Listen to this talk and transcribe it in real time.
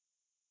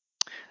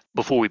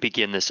Before we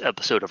begin this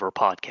episode of our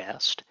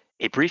podcast,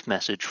 a brief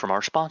message from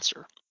our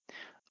sponsor.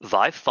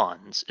 Vive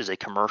Funds is a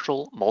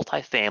commercial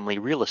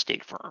multifamily real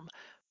estate firm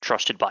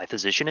trusted by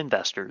physician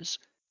investors,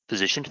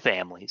 physician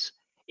families,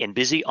 and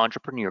busy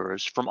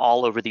entrepreneurs from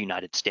all over the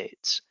United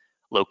States.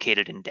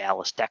 Located in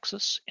Dallas,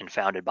 Texas, and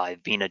founded by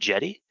Vina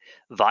Jetty,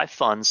 Vive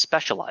Funds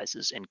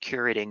specializes in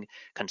curating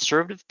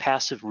conservative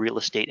passive real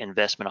estate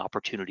investment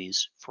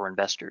opportunities for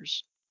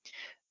investors.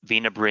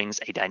 Vina brings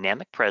a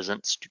dynamic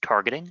presence to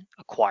targeting,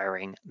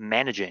 acquiring,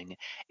 managing,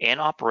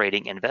 and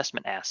operating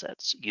investment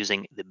assets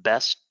using the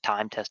best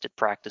time-tested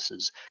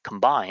practices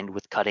combined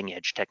with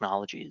cutting-edge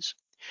technologies.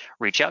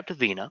 Reach out to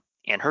Vina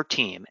and her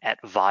team at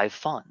Vive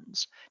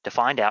Funds to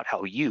find out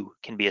how you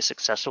can be a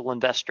successful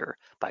investor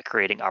by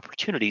creating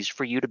opportunities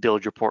for you to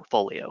build your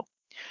portfolio.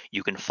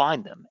 You can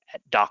find them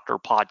at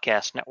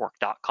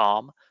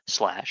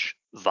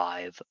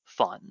drpodcastnetwork.com/Vive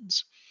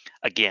Funds.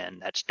 Again,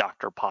 that's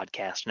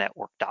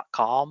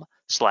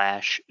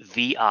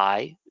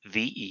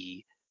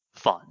drpodcastnetwork.com/VIVE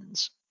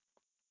funds.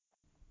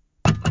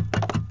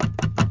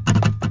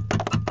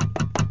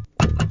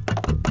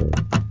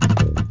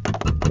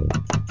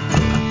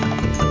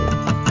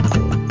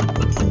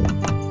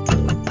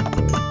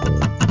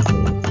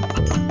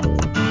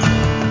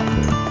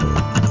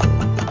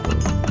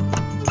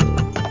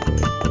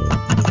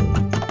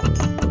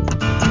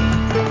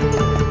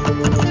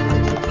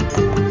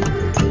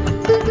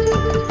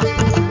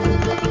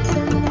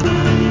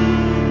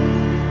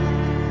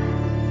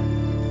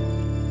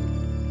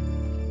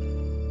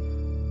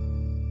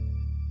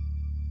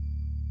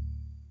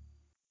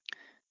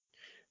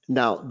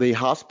 Now, the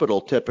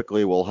hospital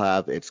typically will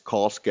have its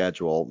call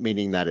schedule,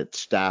 meaning that it's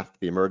staffed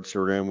the emergency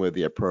room with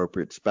the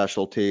appropriate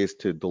specialties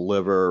to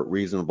deliver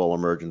reasonable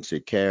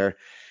emergency care.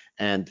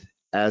 And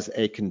as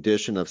a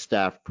condition of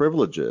staff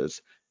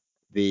privileges,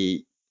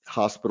 the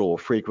hospital will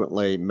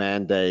frequently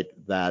mandate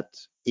that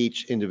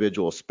each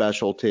individual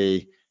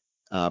specialty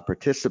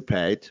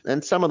participate.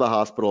 And some of the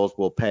hospitals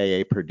will pay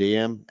a per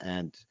diem,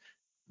 and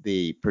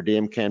the per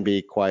diem can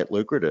be quite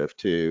lucrative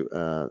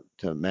to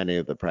many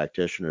of the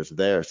practitioners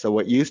there. So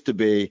what used to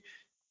be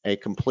a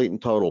complete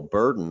and total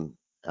burden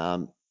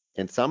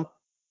in some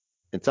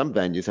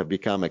venues have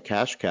become a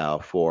cash cow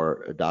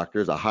for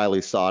doctors, a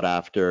highly sought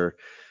after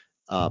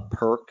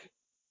perk,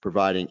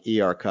 providing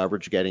ER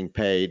coverage, getting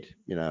paid,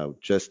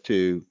 just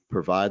to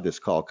provide this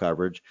call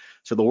coverage.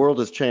 So the world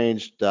has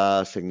changed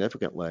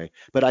significantly.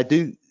 But I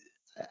do,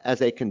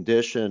 as a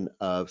condition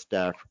of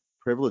staff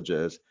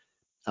privileges,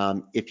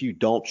 if you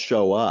don't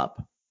show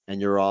up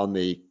and you're on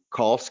the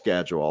call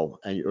schedule,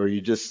 or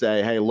you just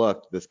say, hey,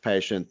 look, this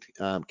patient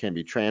can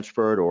be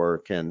transferred or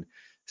can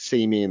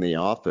see me in the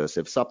office,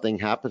 if something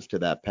happens to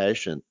that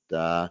patient,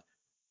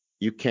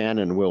 you can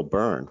and will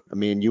burn. I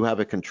mean, you have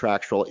a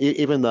contractual,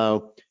 even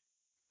though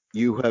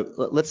you have,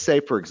 let's say,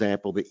 for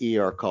example, the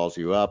ER calls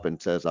you up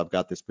and says, I've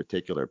got this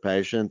particular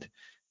patient,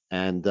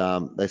 and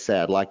they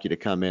say, I'd like you to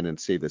come in and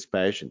see this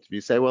patient. If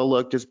you say, well,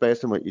 look, just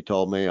based on what you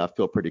told me, I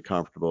feel pretty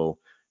comfortable,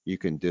 you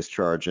can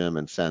discharge him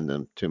and send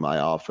him to my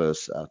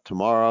office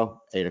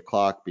tomorrow, 8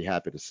 o'clock, be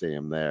happy to see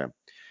him there.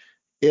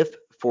 If,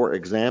 for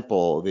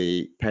example,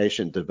 the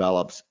patient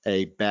develops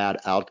a bad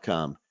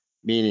outcome,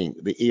 meaning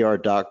the ER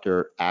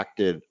doctor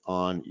acted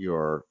on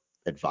your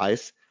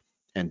advice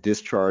and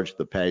discharged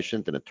the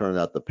patient, and it turned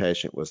out the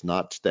patient was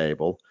not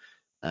stable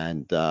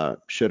and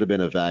should have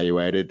been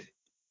evaluated,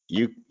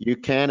 you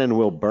can and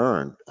will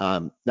burn.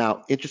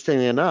 Now,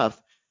 interestingly enough,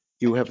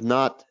 you have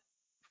not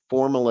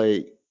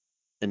formally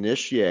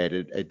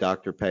initiated a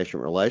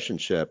doctor-patient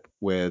relationship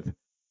with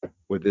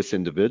this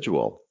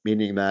individual,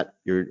 meaning that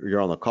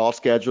you're on the call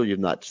schedule, you've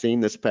not seen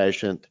this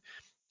patient.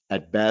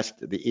 At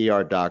best, the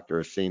ER doctor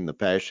has seen the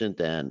patient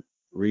and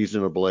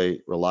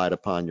reasonably relied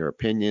upon your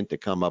opinion to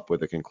come up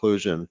with a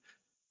conclusion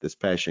this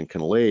patient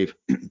can leave.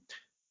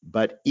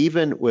 But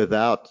even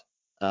without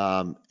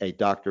a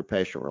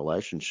doctor-patient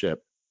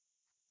relationship,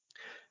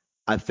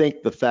 I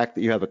think the fact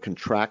that you have a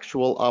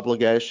contractual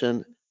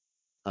obligation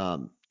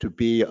to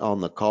be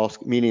on the call,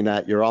 meaning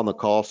that you're on the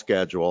call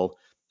schedule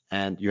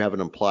and you have an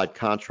implied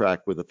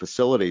contract with the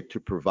facility to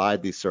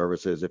provide these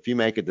services, if you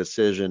make a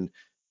decision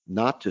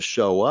not to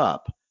show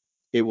up,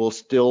 it will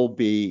still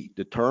be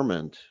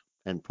determined,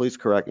 and please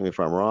correct me if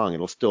I'm wrong,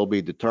 it'll still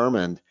be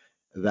determined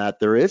that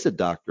there is a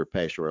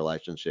doctor-patient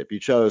relationship.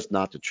 You chose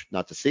not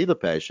to see the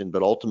patient,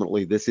 but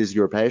ultimately this is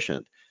your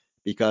patient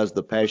because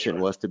the patient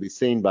was to be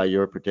seen by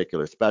your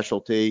particular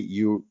specialty.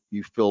 You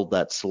filled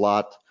that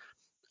slot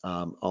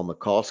on the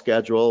call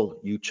schedule.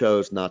 You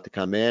chose not to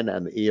come in,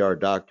 and the ER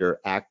doctor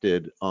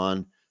acted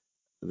on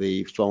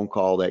the phone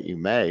call that you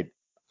made.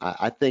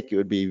 I think it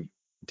would be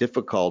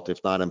difficult,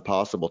 if not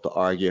impossible, to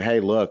argue, hey,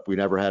 look, we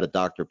never had a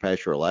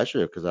doctor-patient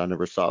relationship because I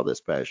never saw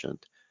this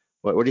patient.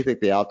 What do you think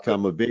the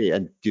outcome would be?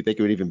 And do you think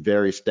it would even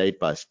vary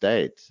state by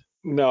state?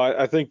 No,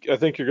 I think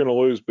you're going to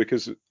lose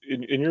because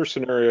in your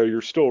scenario,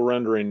 you're still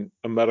rendering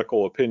a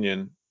medical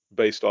opinion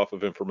based off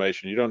of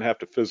information. You don't have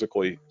to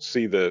physically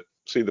see the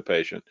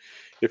patient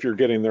if you're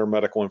getting their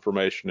medical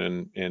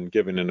information and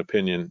giving an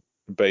opinion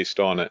based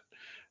on it.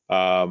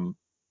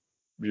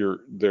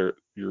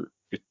 you've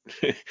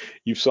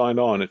signed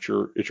on. It's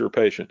your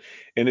patient.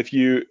 And if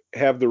you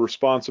have the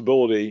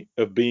responsibility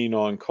of being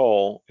on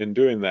call and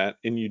doing that,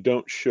 and you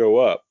don't show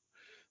up,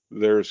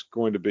 there's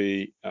going to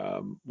be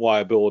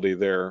liability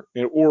there,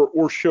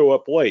 or show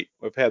up late.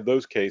 I've had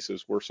those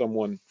cases where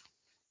someone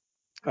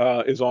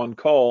is on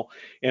call,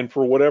 and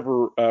for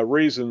whatever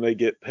reason they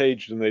get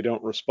paged and they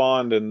don't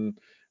respond, and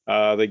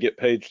they get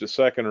paged a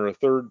second or a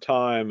third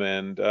time,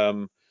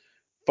 and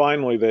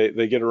finally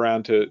they get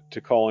around to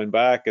calling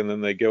back, and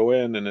then they go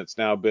in, and it's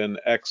now been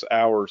X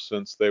hours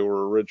since they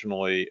were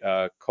originally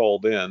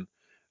called in,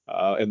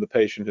 and the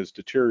patient has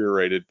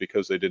deteriorated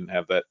because they didn't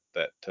have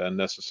that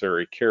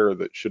necessary care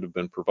that should have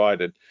been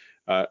provided.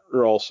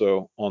 Are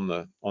also on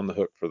the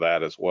hook for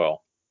that as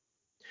well.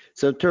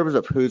 So in terms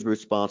of who's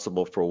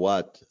responsible for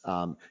what,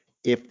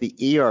 if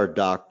the ER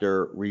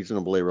doctor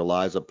reasonably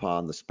relies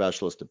upon the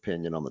specialist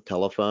opinion on the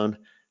telephone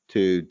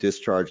to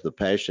discharge the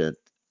patient,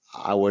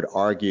 I would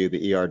argue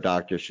the ER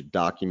doctor should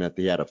document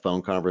that he had a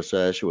phone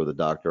conversation with a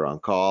doctor on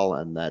call,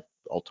 and that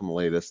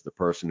ultimately this is the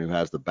person who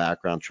has the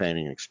background,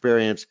 training, and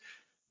experience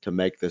to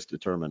make this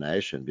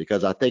determination.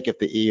 Because I think if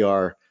the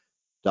ER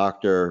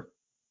doctor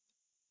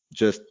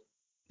just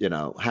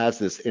has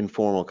this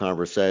informal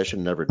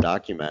conversation, never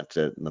documents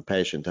it, and the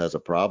patient has a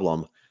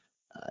problem,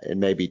 it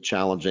may be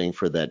challenging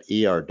for that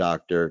ER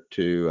doctor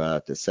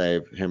to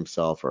save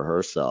himself or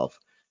herself.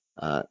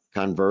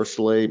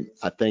 Conversely,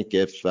 I think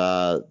if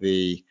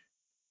the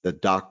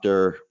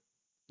doctor,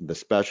 the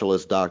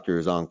specialist doctor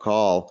who's on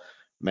call,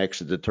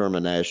 makes a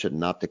determination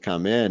not to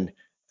come in,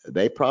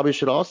 they probably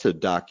should also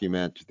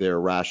document their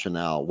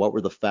rationale. What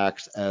were the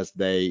facts as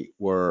they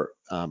were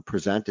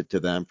presented to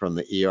them from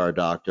the ER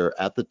doctor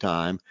at the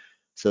time,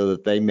 so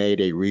that they made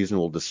a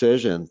reasonable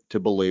decision to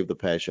believe the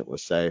patient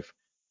was safe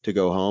to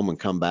go home and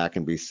come back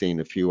and be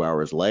seen a few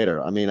hours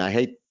later. I mean, I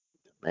hate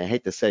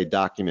to say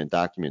document,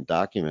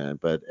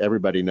 but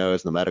everybody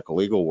knows in the medical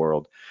legal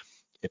world,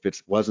 if it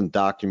wasn't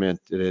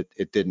documented,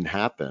 it didn't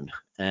happen.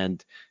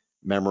 And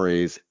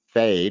memories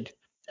fade.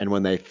 And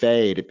when they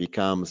fade, it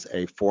becomes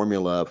a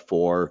formula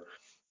for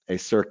a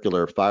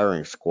circular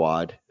firing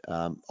squad.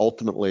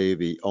 Ultimately,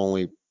 the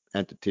only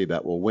entity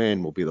that will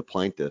win will be the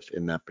plaintiff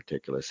in that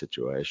particular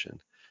situation.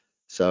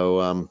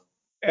 So,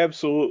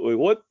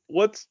 absolutely.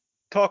 Let's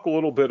talk a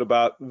little bit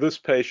about this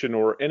patient,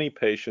 or any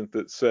patient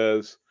that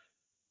says,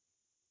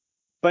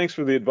 "Thanks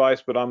for the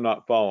advice, but I'm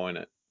not following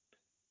it."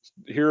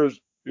 He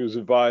was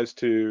advised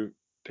to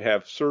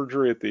have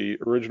surgery at the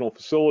original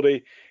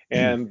facility,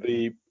 and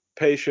the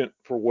patient,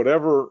 for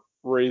whatever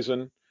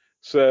reason,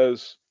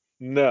 says,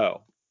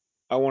 "No,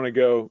 I want to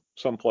go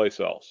someplace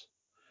else."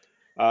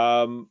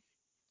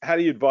 How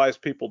do you advise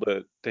people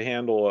to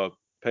handle a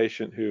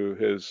patient who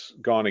has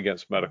gone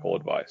against medical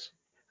advice?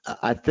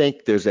 I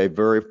think there's a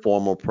very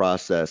formal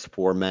process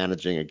for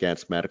managing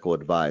against medical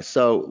advice.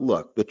 So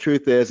look, the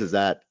truth is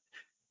that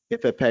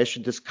if a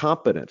patient is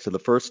competent, so the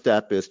first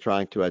step is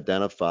trying to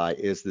identify,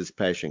 is this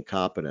patient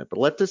competent? But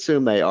let's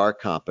assume they are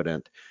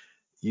competent.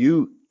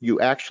 You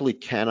actually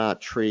cannot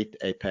treat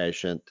a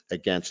patient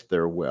against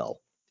their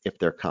will if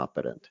they're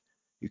competent.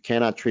 You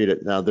cannot treat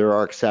it. Now, there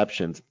are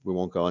exceptions. We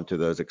won't go into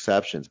those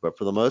exceptions, but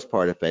for the most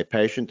part, if a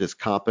patient is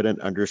competent,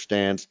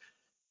 understands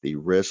the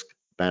risk,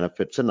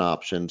 benefits, and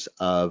options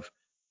of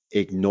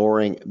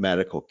ignoring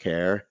medical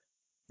care,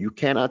 you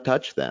cannot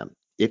touch them.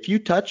 If you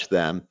touch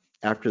them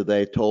after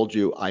they told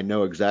you, I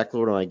know exactly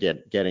what I'm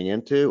getting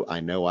into, I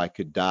know I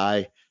could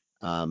die,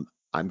 I'm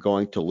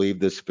going to leave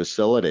this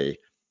facility,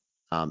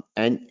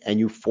 and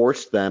you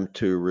force them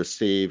to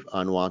receive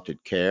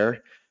unwanted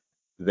care,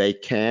 they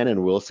can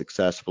and will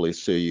successfully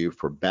sue you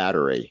for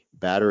battery.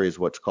 Battery is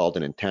what's called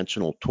an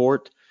intentional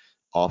tort.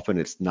 Often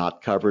it's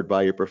not covered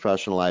by your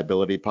professional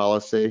liability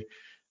policy.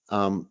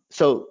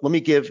 So let me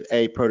give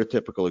a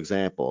prototypical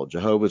example: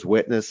 Jehovah's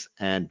Witness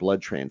and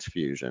blood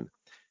transfusion.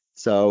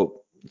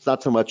 So it's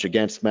not so much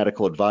against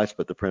medical advice,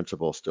 but the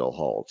principle still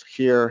holds.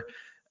 Here,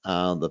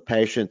 the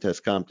patient has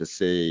come to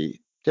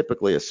see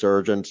typically a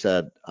surgeon,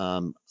 said,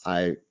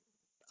 I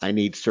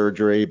need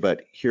surgery,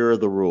 but here are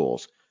the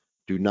rules.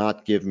 Do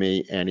not give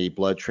me any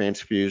blood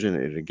transfusion.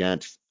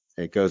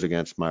 It goes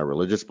against my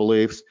religious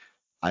beliefs.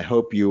 I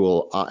hope you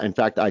will, in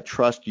fact, I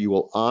trust you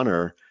will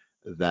honor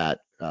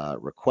that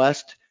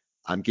request.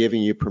 I'm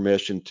giving you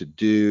permission to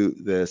do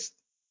this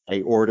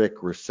aortic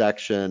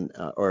resection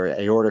or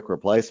aortic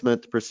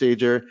replacement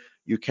procedure.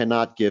 You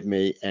cannot give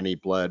me any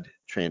blood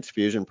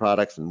transfusion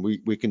products, and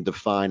we can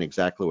define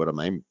exactly what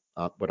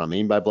I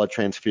mean by blood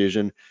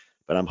transfusion,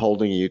 but I'm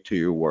holding you to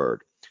your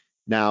word.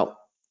 Now,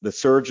 the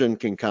surgeon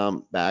can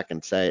come back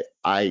and say,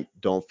 I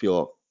don't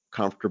feel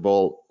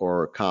comfortable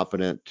or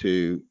confident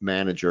to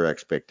manage your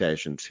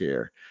expectations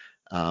here,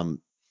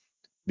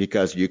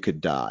 because you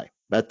could die.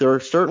 But there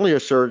certainly are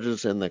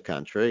surgeons in the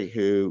country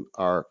who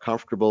are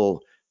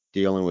comfortable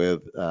dealing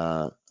with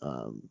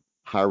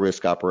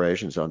high-risk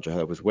operations on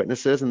Jehovah's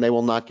Witnesses, and they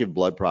will not give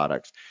blood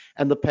products.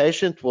 And the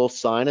patient will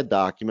sign a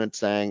document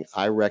saying,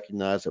 I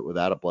recognize that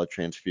without a blood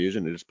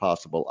transfusion, it is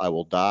possible I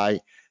will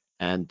die,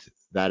 and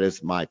that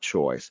is my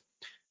choice.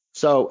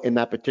 So in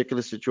that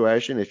particular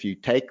situation, if you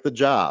take the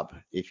job,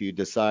 if you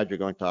decide you're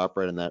going to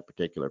operate on that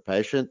particular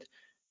patient,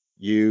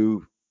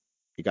 you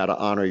got to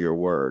honor your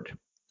word,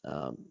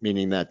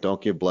 meaning that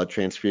don't give blood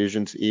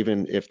transfusions,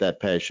 even if that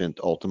patient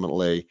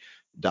ultimately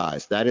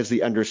dies. That is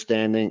the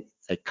understanding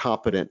a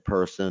competent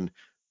person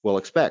will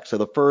expect. So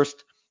the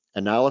first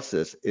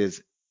analysis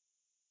is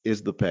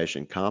the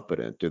patient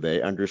competent? Do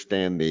they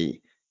understand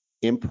the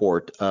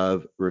import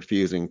of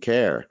refusing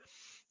care?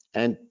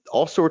 And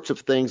all sorts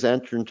of things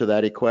enter into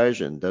that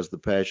equation. Does the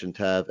patient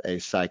have a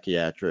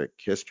psychiatric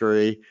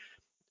history?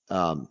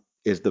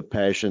 Is the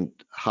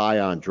patient high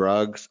on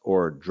drugs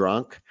or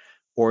drunk?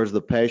 Or is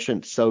the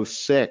patient so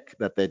sick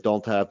that they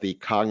don't have the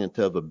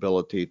cognitive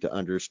ability to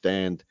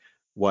understand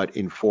what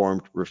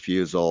informed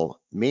refusal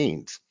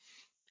means?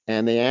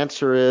 And the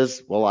answer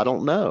is, well, I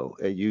don't know.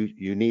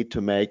 You need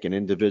to make an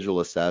individual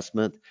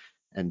assessment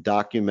and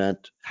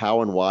document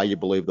how and why you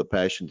believe the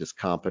patient is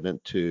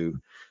competent to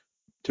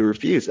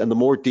refuse. And the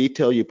more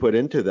detail you put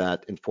into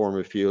that informed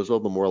refusal,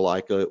 the more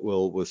likely it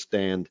will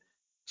withstand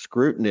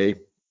scrutiny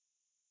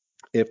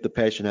if the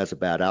patient has a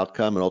bad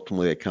outcome and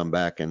ultimately they come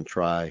back and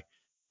try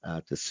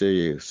to sue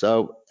you.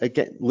 So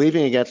again,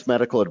 leaving against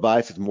medical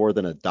advice is more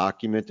than a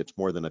document. It's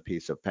more than a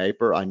piece of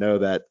paper. I know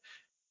that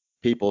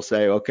people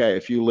say, okay,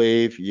 if you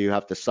leave, you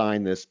have to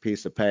sign this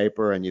piece of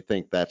paper, and you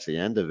think that's the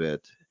end of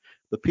it.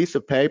 The piece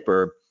of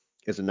paper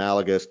is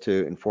analogous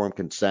to informed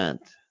consent.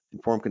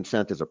 Informed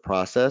consent is a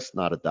process,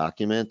 not a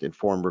document.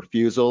 Informed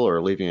refusal or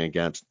leaving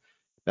against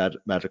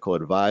medical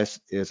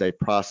advice is a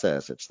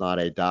process. It's not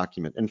a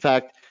document. In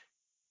fact,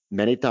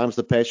 many times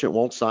the patient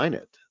won't sign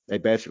it. They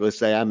basically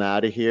say, I'm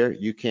out of here.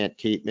 You can't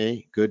keep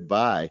me.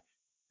 Goodbye.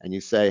 And you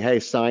say, hey,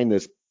 sign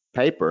this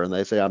paper, and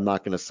they say, I'm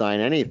not going to sign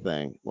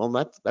anything. Well,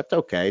 that's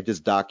okay.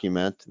 Just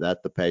document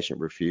that the patient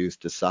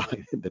refused to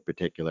sign the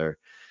particular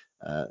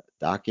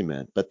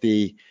document. But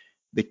the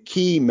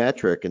key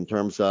metric in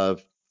terms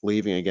of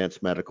leaving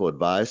against medical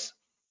advice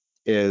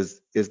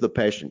is the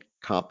patient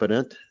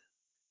competent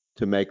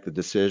to make the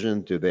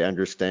decision? Do they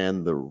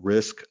understand the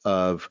risk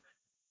of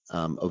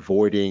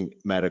avoiding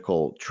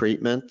medical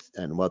treatment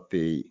and what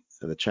the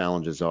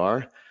challenges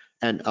are?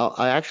 And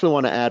I actually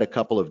want to add a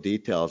couple of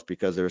details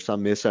because there are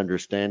some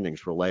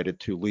misunderstandings related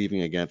to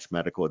leaving against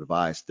medical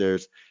advice.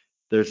 There's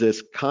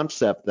this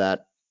concept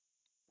that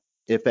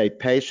if a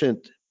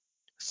patient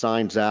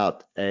signs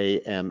out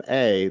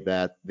AMA,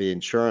 that the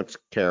insurance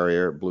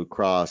carrier, Blue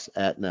Cross,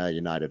 Aetna,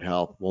 United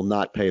Health, will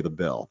not pay the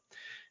bill.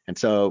 And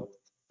so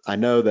I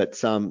know that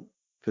some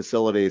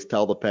facilities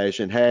tell the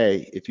patient,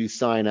 hey, if you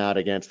sign out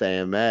against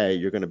AMA,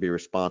 you're going to be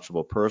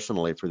responsible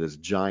personally for this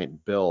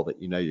giant bill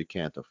that you know you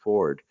can't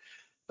afford.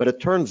 But it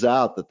turns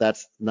out that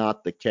that's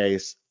not the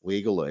case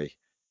legally,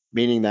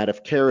 meaning that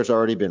if care has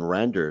already been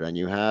rendered and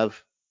you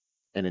have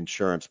an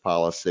insurance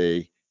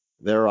policy,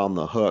 they're on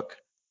the hook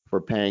for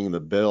paying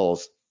the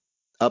bills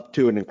up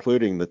to and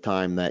including the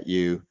time that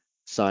you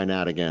sign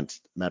out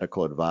against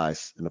medical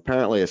advice. And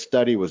apparently a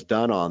study was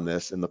done on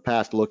this in the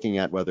past looking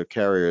at whether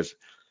carriers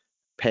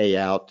pay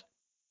out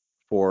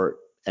for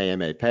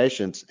AMA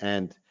patients,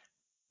 and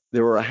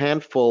there were a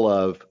handful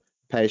of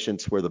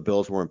patients where the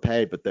bills weren't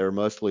paid, but they were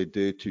mostly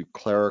due to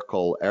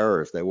clerical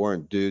errors. They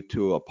weren't due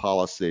to a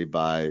policy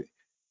by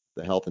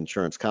the health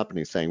insurance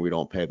company saying we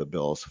don't pay the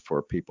bills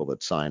for people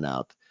that sign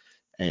out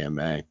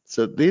AMA.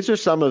 So these are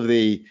some of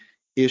the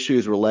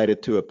issues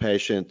related to a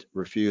patient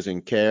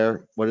refusing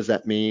care. What does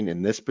that mean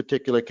in this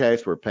particular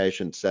case where a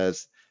patient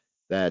says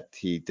that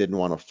he didn't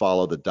want to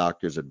follow the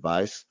doctor's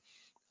advice?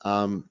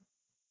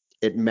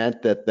 It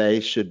meant that they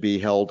should be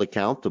held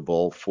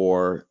accountable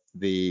for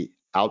the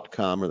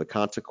outcome or the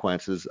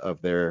consequences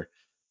of their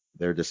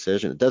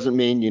decision. It doesn't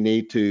mean you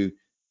need to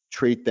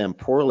treat them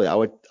poorly. I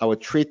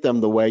would treat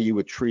them the way you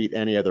would treat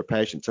any other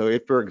patient. So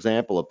if, for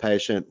example, a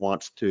patient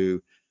wants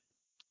to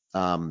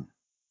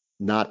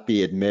not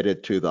be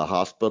admitted to the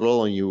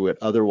hospital and you would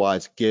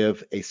otherwise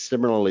give a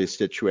similarly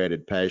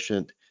situated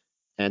patient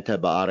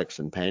antibiotics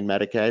and pain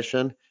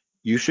medication,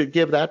 you should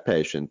give that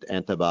patient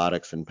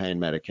antibiotics and pain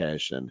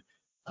medication.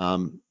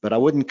 But I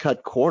wouldn't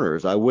cut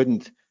corners. I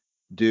wouldn't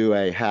do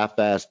a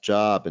half-assed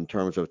job in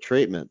terms of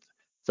treatment.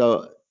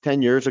 So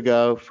 10 years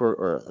ago,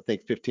 or I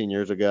think 15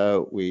 years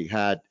ago, we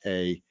had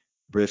a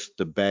brisk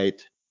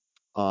debate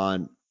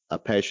on a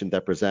patient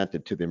that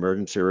presented to the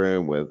emergency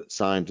room with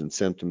signs and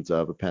symptoms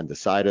of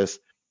appendicitis,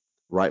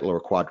 right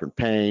lower quadrant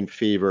pain,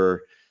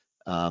 fever,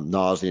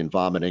 nausea and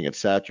vomiting,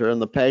 etc.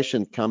 And the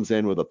patient comes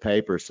in with a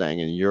paper saying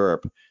in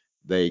Europe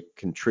they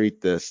can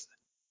treat this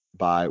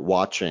by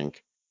watching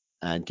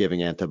and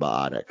giving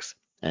antibiotics.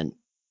 And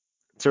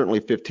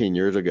certainly 15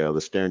 years ago,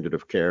 the standard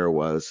of care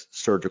was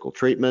surgical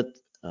treatment.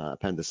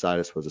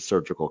 Appendicitis was a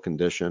surgical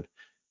condition.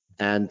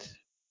 And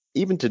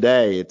even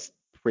today, it's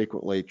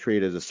frequently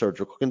treated as a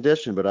surgical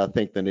condition, but I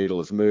think the needle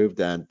has moved.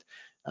 And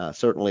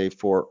certainly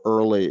for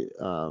early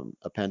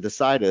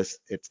appendicitis,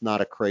 it's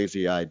not a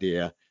crazy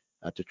idea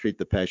to treat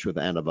the patient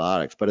with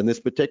antibiotics. But in this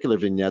particular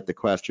vignette, the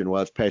question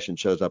was, patient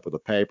shows up with a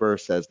paper,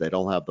 says they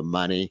don't have the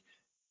money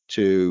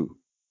to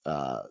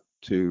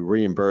to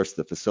reimburse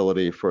the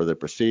facility for the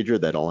procedure.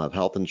 They don't have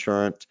health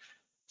insurance.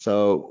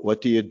 So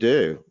what do you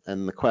do?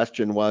 And the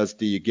question was,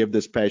 do you give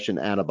this patient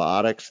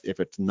antibiotics if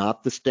it's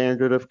not the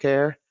standard of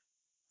care,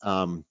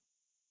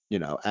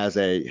 as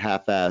a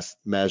half-assed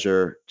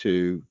measure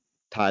to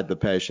tide the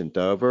patient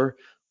over?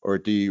 Or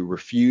do you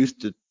refuse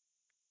to,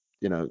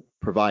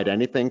 provide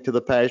anything to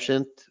the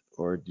patient?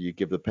 Or do you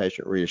give the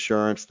patient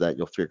reassurance that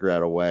you'll figure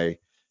out a way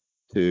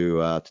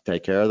to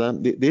take care of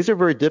them? These are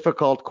very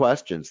difficult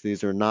questions.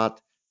 These are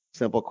not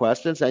simple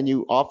questions, and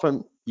you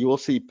will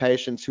see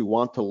patients who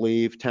want to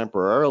leave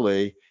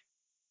temporarily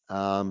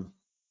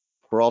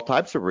for all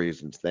types of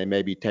reasons. They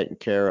may be taking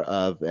care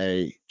of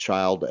a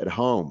child at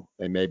home.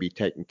 They may be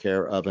taking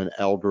care of an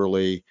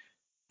elderly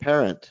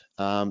parent.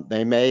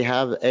 They may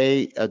have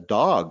a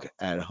dog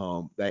at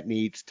home that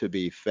needs to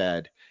be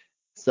fed.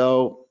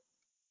 So,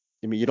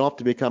 you don't have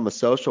to become a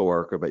social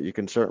worker, but you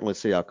can certainly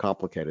see how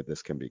complicated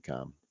this can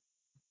become.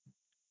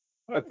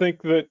 I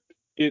think that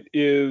it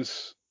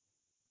is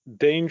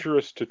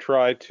dangerous to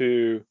try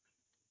to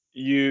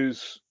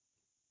use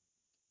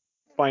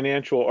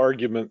financial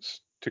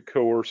arguments to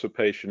coerce a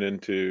patient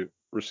into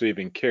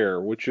receiving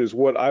care, which is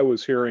what I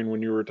was hearing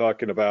when you were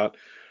talking about,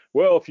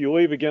 well, if you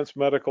leave against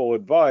medical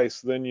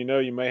advice, then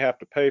you may have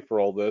to pay for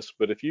all this,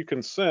 but if you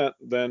consent,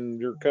 then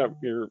your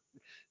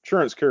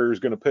insurance carrier is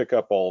going to pick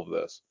up all of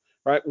this,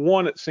 right?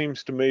 One, it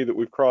seems to me that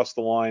we've crossed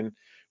the line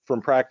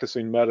from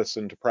practicing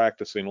medicine to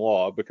practicing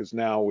law, because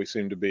now we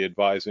seem to be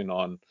advising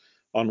on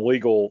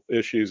legal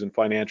issues and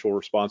financial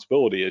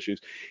responsibility issues.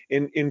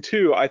 In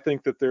two, I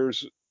think that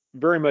there's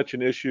very much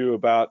an issue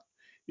about,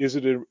 is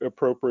it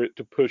appropriate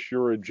to push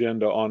your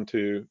agenda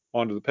onto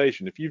the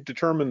patient? If you've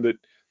determined that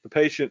the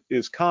patient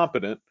is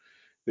competent,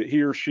 that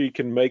he or she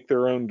can make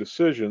their own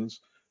decisions,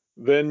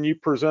 then you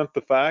present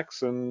the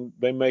facts and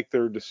they make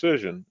their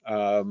decision.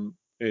 And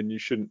you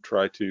shouldn't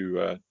try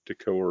to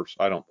coerce,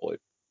 I don't believe.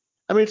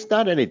 It's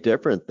not any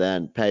different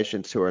than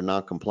patients who are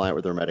non-compliant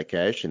with their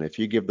medication. If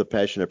you give the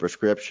patient a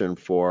prescription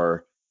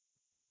for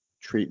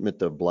treatment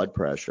of blood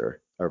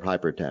pressure or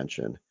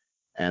hypertension,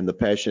 and the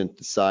patient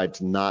decides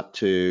not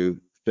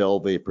to fill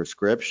the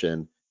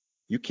prescription,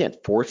 you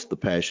can't force the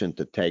patient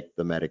to take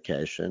the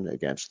medication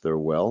against their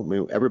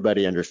will.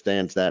 Everybody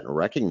understands that and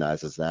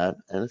recognizes that.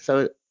 And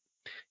so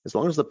as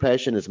long as the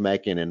patient is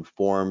making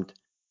informed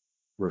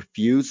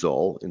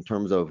refusal in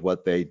terms of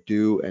what they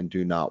do and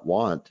do not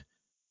want,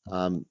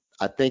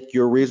 I think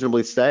you're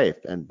reasonably safe.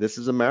 And this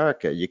is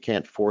America. You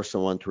can't force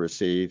someone to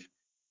receive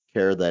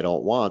care they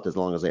don't want, as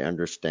long as they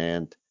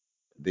understand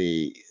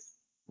the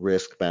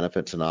risk,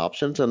 benefits, and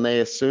options, and they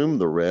assume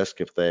the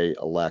risk if they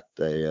elect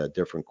a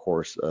different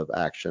course of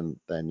action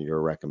than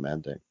you're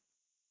recommending.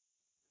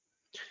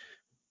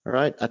 All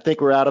right, I think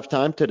we're out of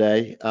time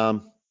today.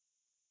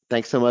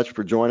 Thanks so much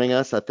for joining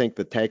us. I think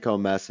the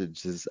take-home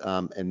messages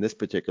in this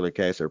particular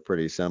case are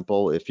pretty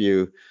simple. If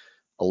you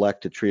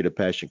elect to treat a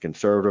patient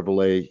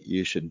conservatively,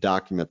 you should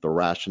document the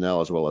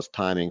rationale as well as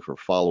timing for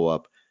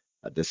follow-up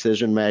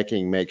decision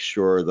making. Make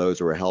sure those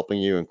who are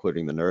helping you,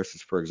 including the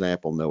nurses, for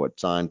example, know what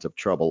signs of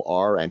trouble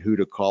are and who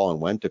to call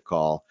and when to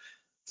call.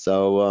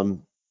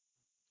 So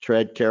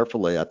tread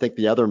carefully. I think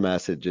the other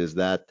message is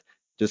that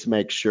just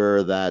make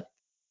sure that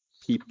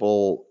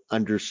people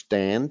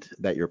understand,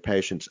 that your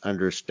patients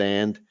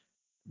understand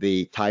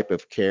the type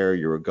of care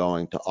you're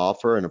going to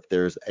offer. And if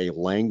there's a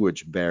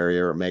language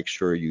barrier, make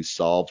sure you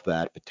solve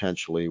that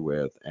potentially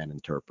with an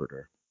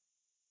interpreter.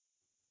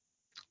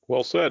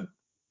 Well said.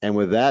 And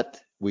with that,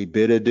 we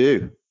bid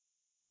adieu.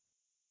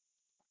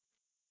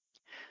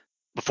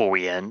 Before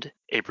we end,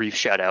 a brief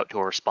shout out to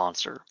our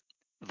sponsor,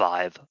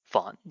 Vive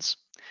Funds.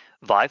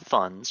 Vive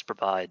Funds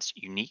provides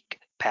unique,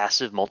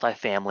 passive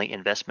multifamily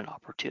investment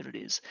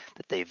opportunities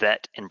that they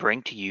vet and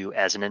bring to you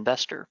as an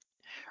investor.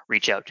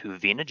 Reach out to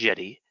Vina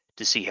Jetty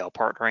to see how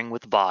partnering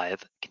with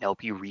Vive can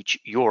help you reach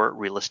your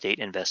real estate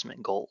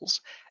investment goals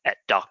at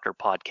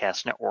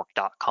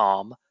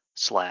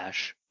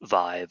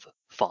drpodcastnetwork.com/Vive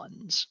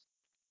Funds.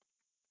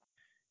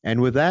 And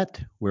with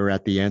that, we're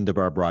at the end of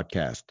our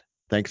broadcast.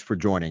 Thanks for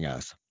joining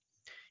us.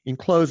 In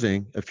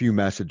closing, a few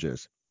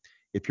messages.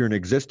 If you're an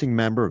existing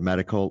member of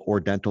medical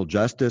or dental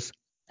justice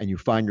and you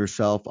find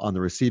yourself on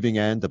the receiving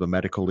end of a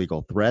medical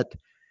legal threat,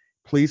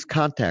 please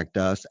contact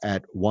us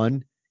at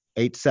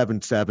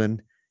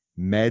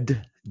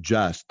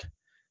 1-877-MED-JUST.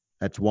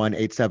 That's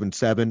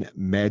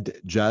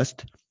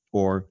 1-877-MED-JUST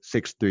or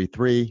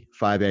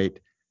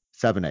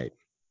 633-5878.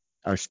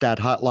 Our STAT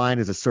hotline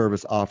is a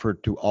service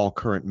offered to all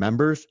current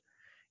members.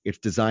 It's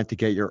designed to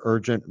get your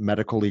urgent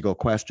medical legal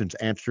questions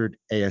answered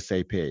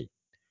ASAP.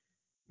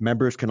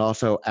 Members can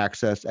also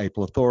access a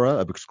plethora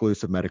of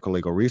exclusive medical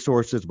legal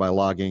resources by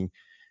logging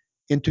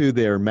into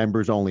their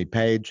members-only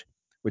page,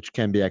 which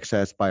can be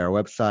accessed by our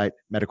website,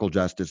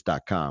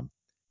 medicaljustice.com.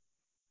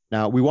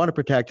 Now, we want to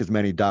protect as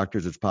many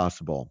doctors as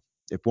possible.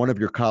 If one of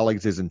your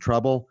colleagues is in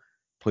trouble,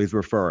 please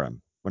refer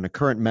him. When a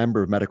current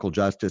member of Medical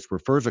Justice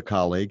refers a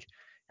colleague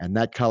and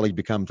that colleague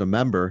becomes a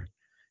member,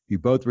 you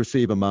both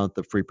receive a month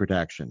of free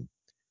protection.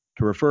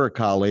 To refer a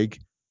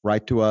colleague,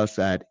 write to us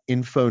at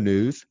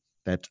infonews,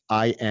 that's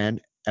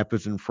F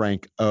as in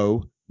Frank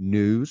O,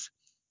 news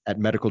at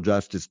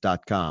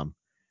medicaljustice.com.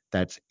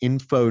 That's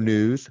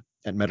infonews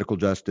at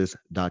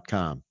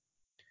medicaljustice.com.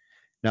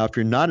 Now, if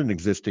you're not an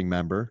existing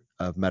member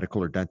of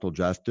Medical or Dental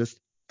Justice,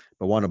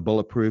 but want to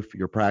bulletproof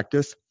your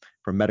practice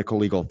from medical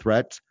legal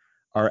threats,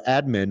 our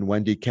admin,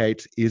 Wendy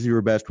Cates, is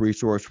your best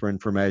resource for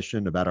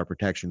information about our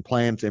protection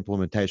plans,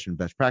 implementation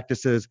best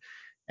practices,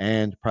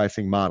 and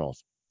pricing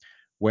models.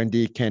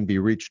 Wendy can be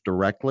reached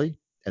directly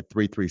at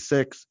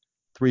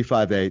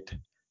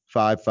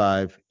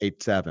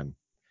 336-358-5587.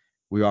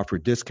 We offer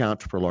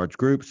discounts for large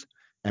groups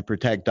and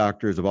protect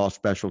doctors of all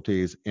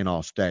specialties in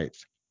all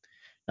states.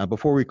 Now,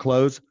 before we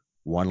close,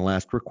 one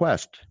last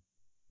request.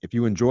 If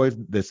you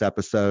enjoyed this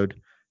episode,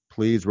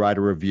 please write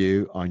a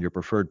review on your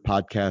preferred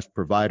podcast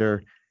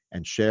provider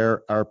and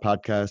share our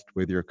podcast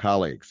with your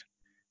colleagues.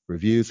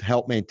 Reviews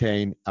help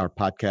maintain our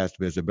podcast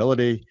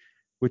visibility,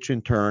 which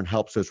in turn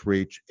helps us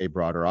reach a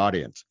broader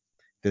audience.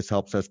 This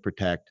helps us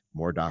protect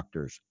more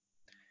doctors.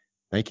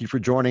 Thank you for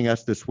joining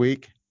us this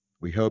week.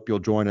 We hope you'll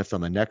join us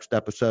on the next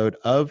episode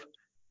of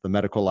the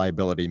Medical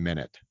Liability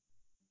Minute.